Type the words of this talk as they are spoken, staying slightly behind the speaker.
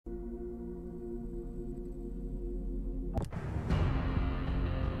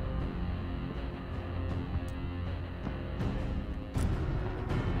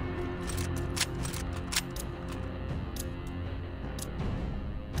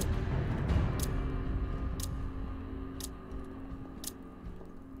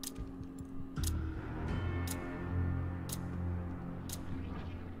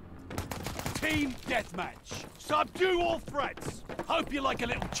Team deathmatch. Subdue all threats. Hope you like a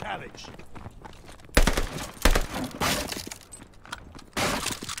little challenge.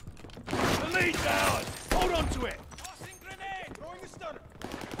 The lead's ours. Hold on to it. Tossing grenade. Throwing a stunner.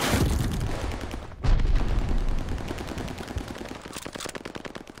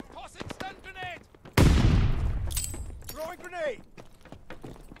 Tossing stun grenade. Throwing grenade.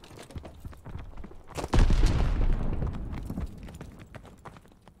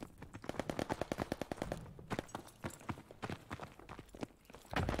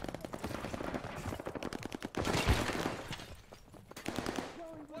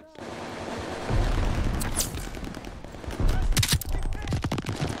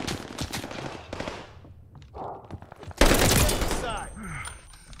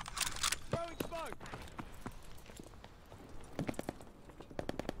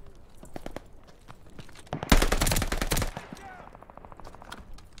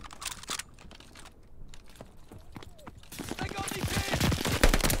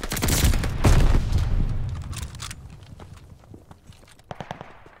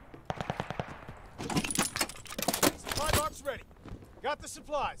 Ready. Got the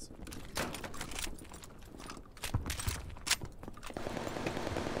supplies.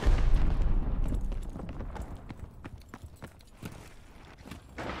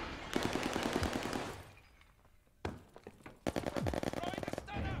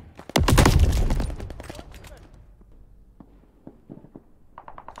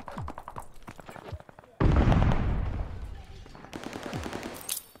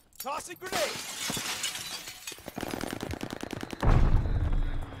 Tossing grenade.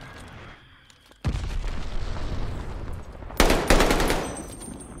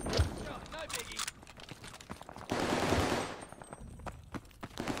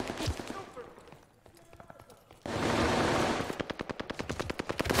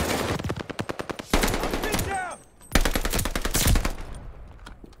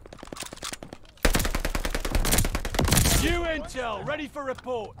 New intel, ready for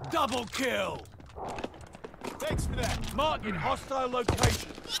report. Double kill. Thanks for that. Marking hostile location.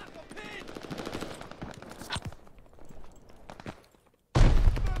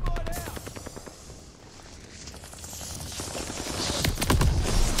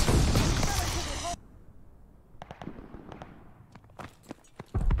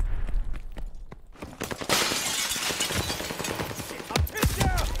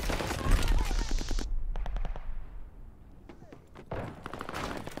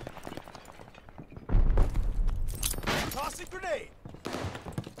 Tossing grenade.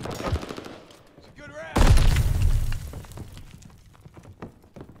 It's a good round.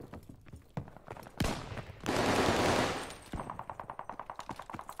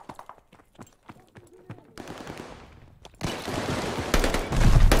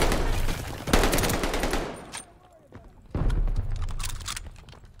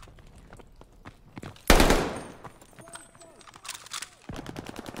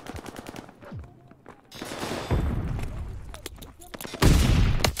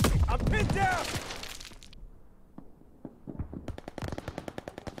 I'm pinned down!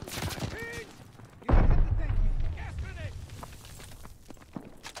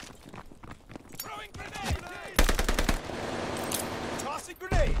 Throwing grenade. Tossing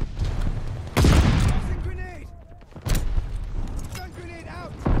grenade! Tossing grenade! Stun grenade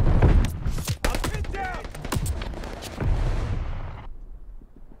out! I'm pinned down!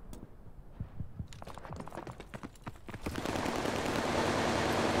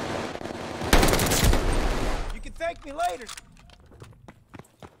 You can thank me later.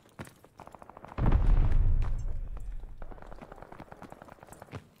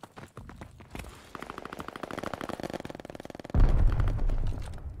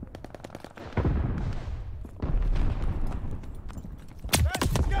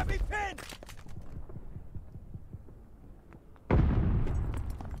 He's got me pinned!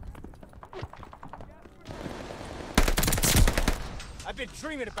 I've been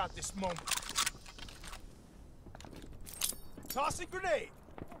dreaming about this moment. Tossing grenade!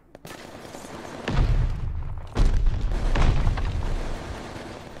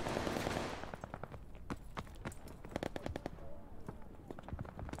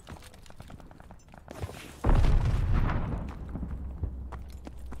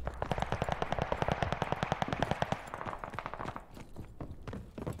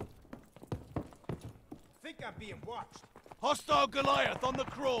 Think I'm being watched. Hostile Goliath on the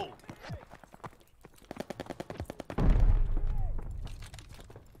crawl.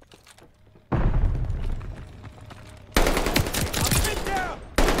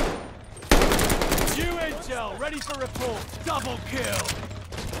 New intel, ready for report. Double kill.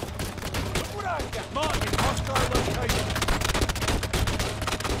 Look what target. Marking hostile location.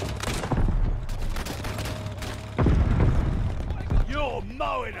 You're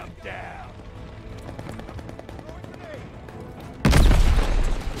mowing them down.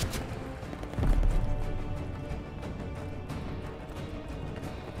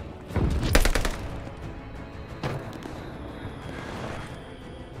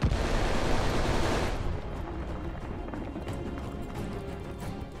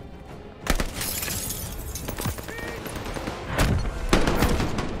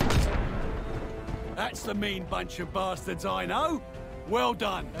 That's the mean bunch of bastards I know. Well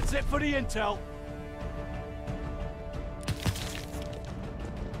done. That's it for the intel.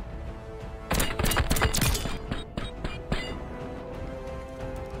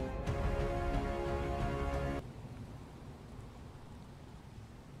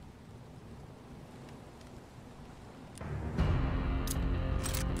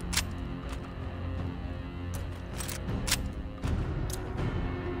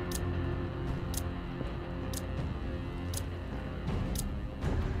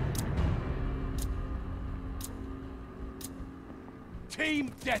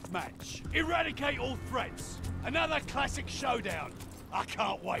 Team deathmatch. Eradicate all threats. Another classic showdown. I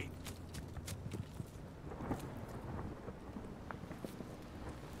can't wait.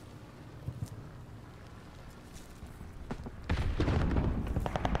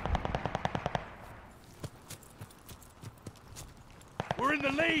 We're in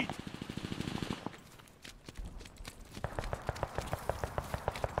the lead.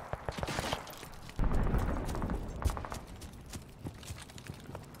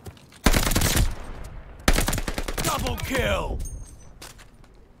 Double kill!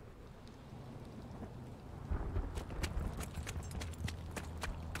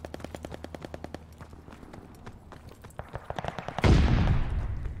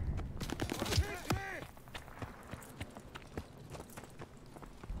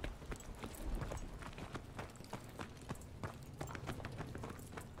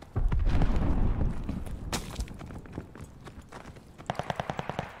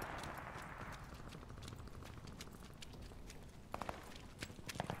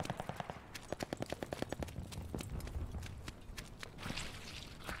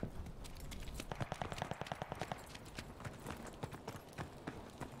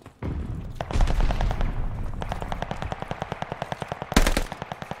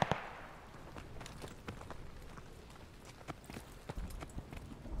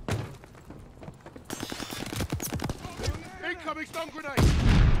 Incoming stun grenade!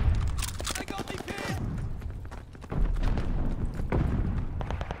 They got me pinned!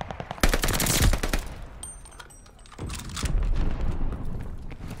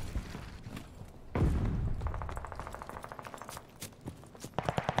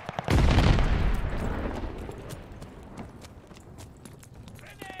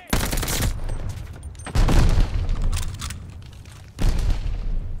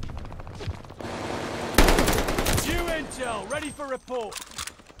 Ready for report.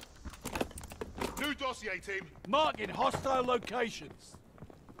 New dossier, team. Marking hostile locations.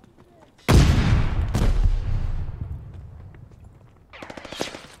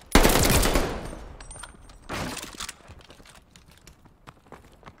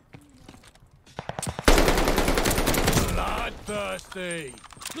 Bloodthirsty.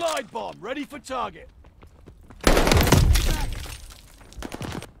 Glide bomb ready for target.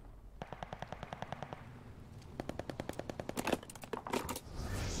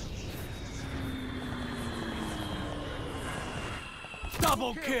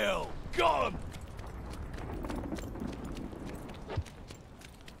 Double kill! Got him!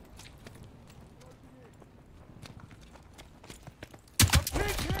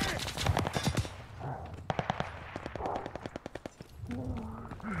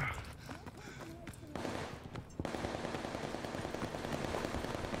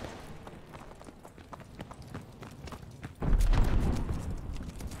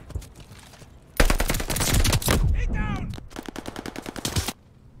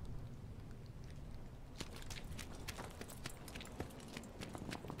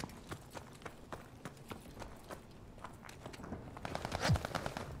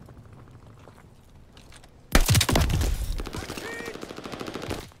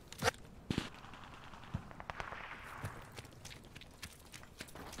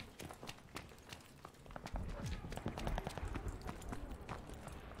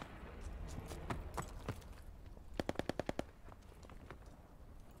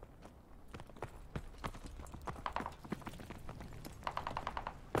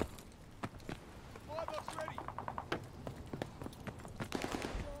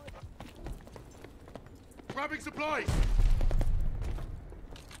 Grabbing supplies!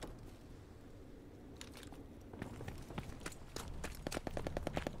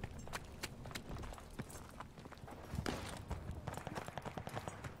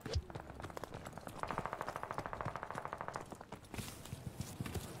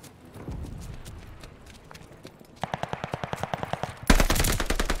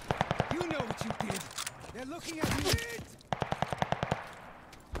 You know what you did. They're looking at you.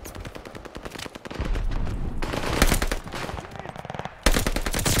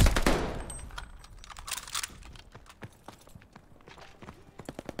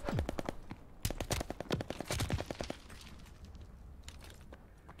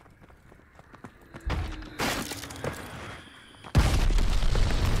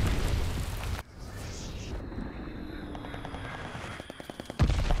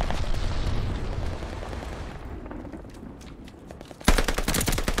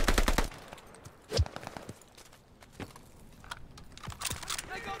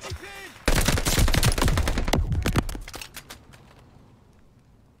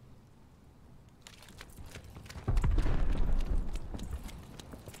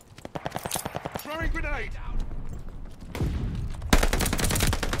 Throwing grenade!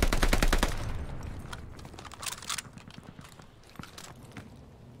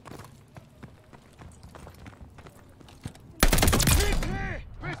 Hit here!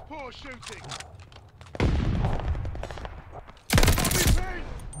 Piss poor shooting! Got me pinned!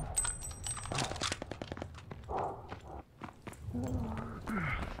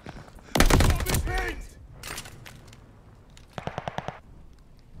 Got me pinned!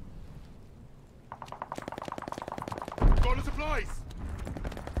 Got the supplies!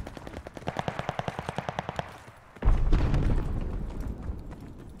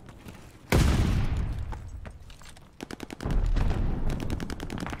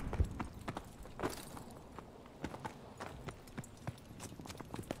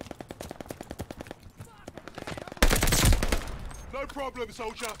 No problem,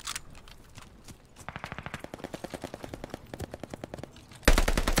 soldier.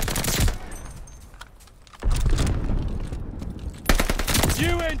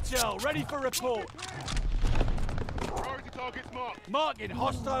 New intel, ready for report. Priority targets marked. Marking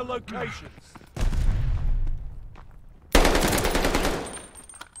hostile locations.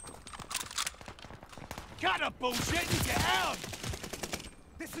 Cut the bullshit and get out!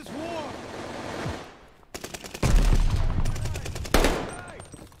 This is war.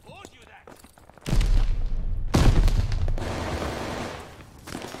 Told you that.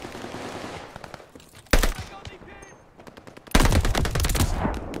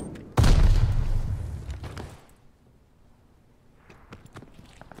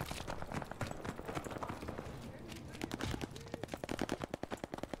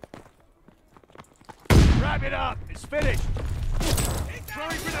 Wrap it up. It's finished.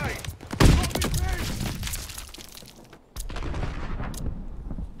 Throwing grenade! Got me pinned!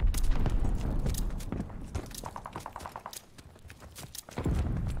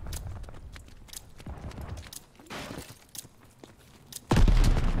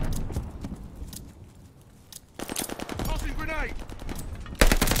 Tossing grenade!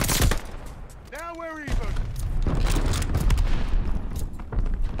 Now we're even!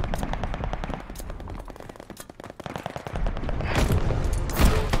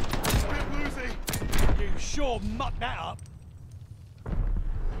 Bit woozy! You sure mucked that up.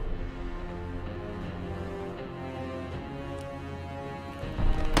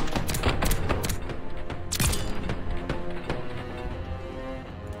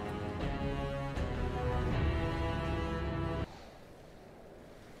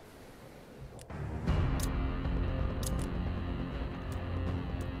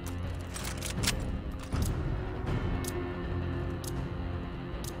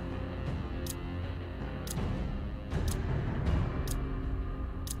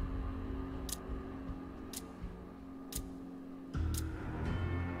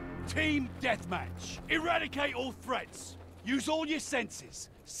 Team deathmatch. Eradicate all threats. Use all your senses.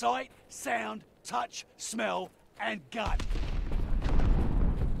 Sight, sound, touch, smell, and gun.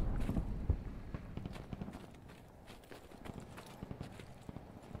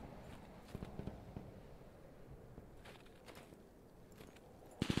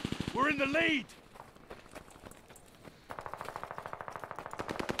 We're in the lead.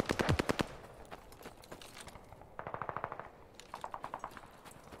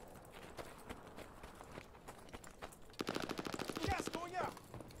 Gas going out.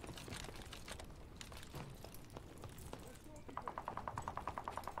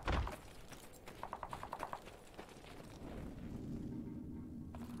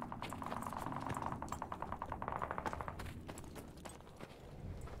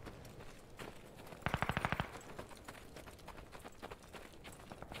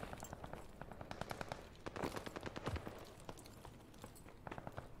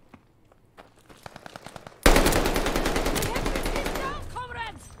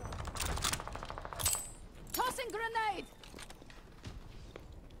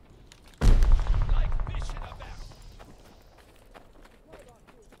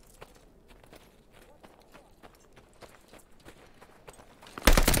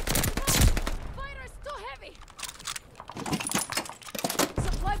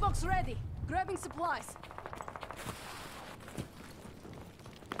 box ready. Grabbing supplies.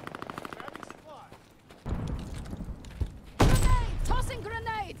 Grabbing supplies. Grenade! Tossing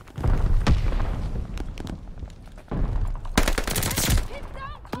grenade! Hit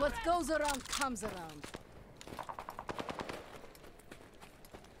down, what goes around comes around.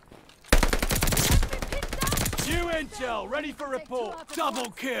 New intel, ready for report.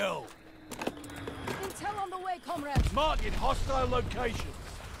 Double kill. Intel on the way, comrades. Marking hostile locations.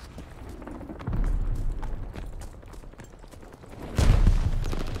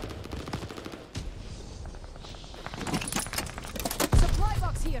 Supply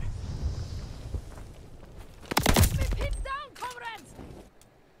box here. Let me pin down, comrades.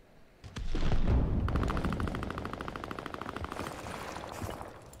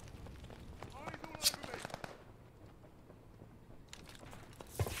 Eyes all over me.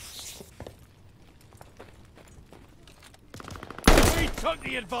 We took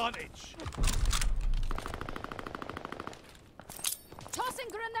the advantage. Tossing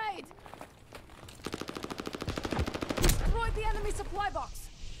grenade. Destroy the enemy supply box.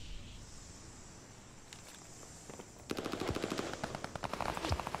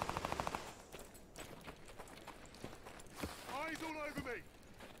 Eyes all over me.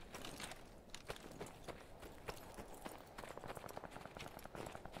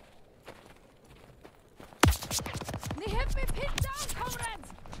 They have me pinned down, comrades.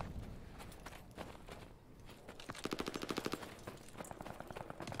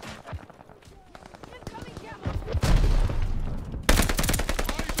 Incoming camera.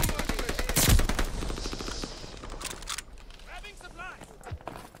 Eyes all over me. Grabbing supplies.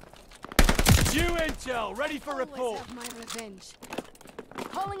 New intel, ready for Always report. have my revenge.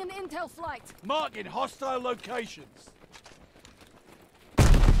 Calling an intel flight. Marking hostile locations.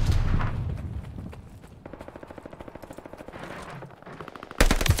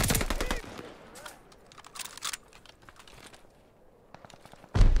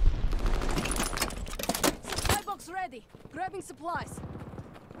 Supply box ready. Grabbing supplies.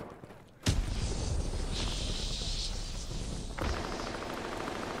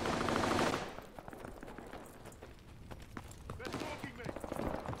 They're stalking me.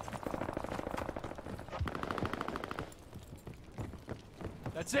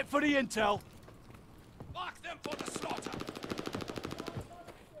 That's it for the intel. Mark them for the slaughter.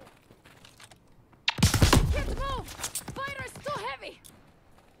 Can't move! Fire is too heavy!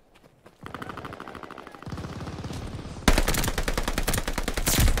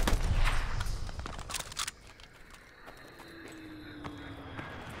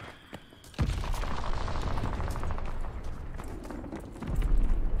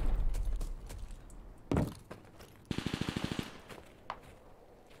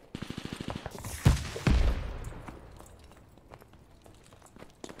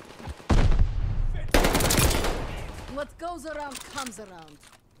 What goes around comes around.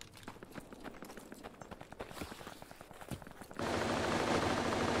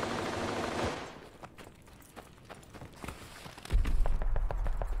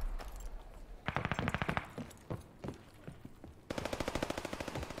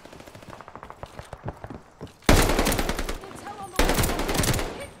 Intel on the way.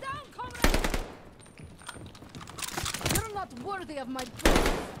 Hit down, comrade! You're not worthy of my bullets.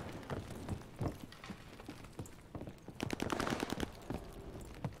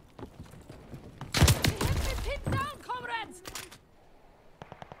 Hit down, comrades!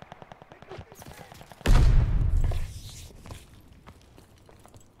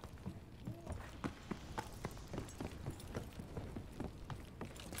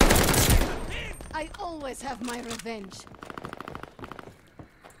 I always have my revenge.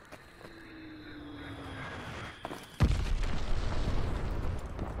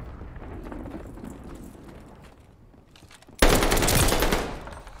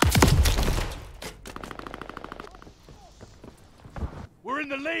 We're in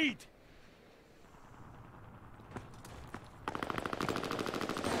the lead.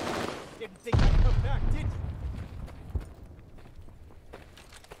 Didn't think I'd come back, did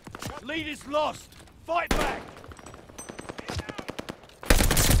you? Lead is lost. Fight back.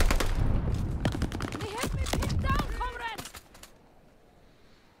 They have me pinned down, comrades!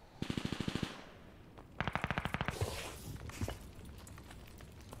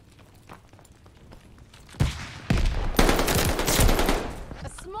 A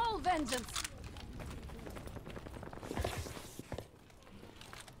small vengeance.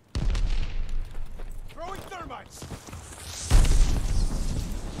 Throwing thermites.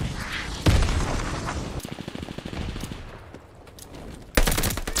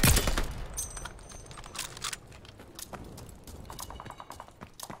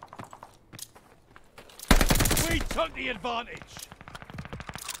 Enemy took the advantage.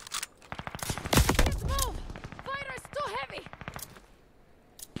 Let's move! Fighter is too heavy!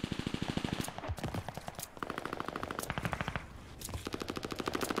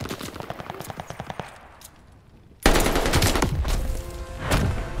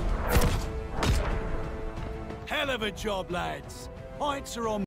 Hell of a job, lads. Pints are on